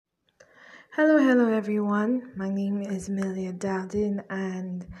Hello everyone. My name is Milia Dowden,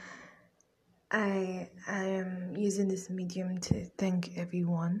 and I am using this medium to thank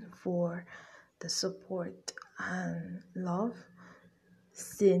everyone for the support and love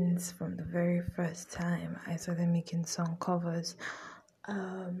since from the very first time I started making song covers.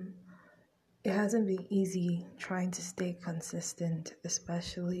 Um, it hasn't been easy trying to stay consistent,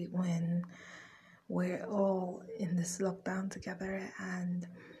 especially when we're all in this lockdown together, and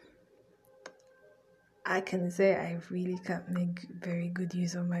I can say I really can't make very good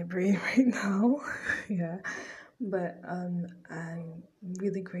use of my brain right now. Yeah. But I'm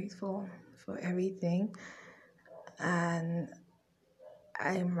really grateful for everything, and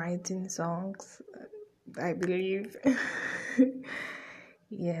I'm writing songs, I believe.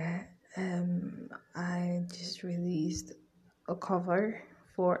 Yeah. I just released a cover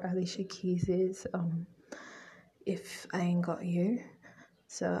for Alicia Keys's If I Ain't Got You.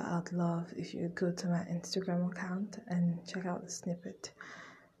 So I'd love if you go to my Instagram account and check out the snippet.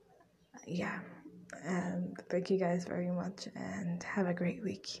 Yeah. Thank you guys very much and have a great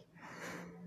week.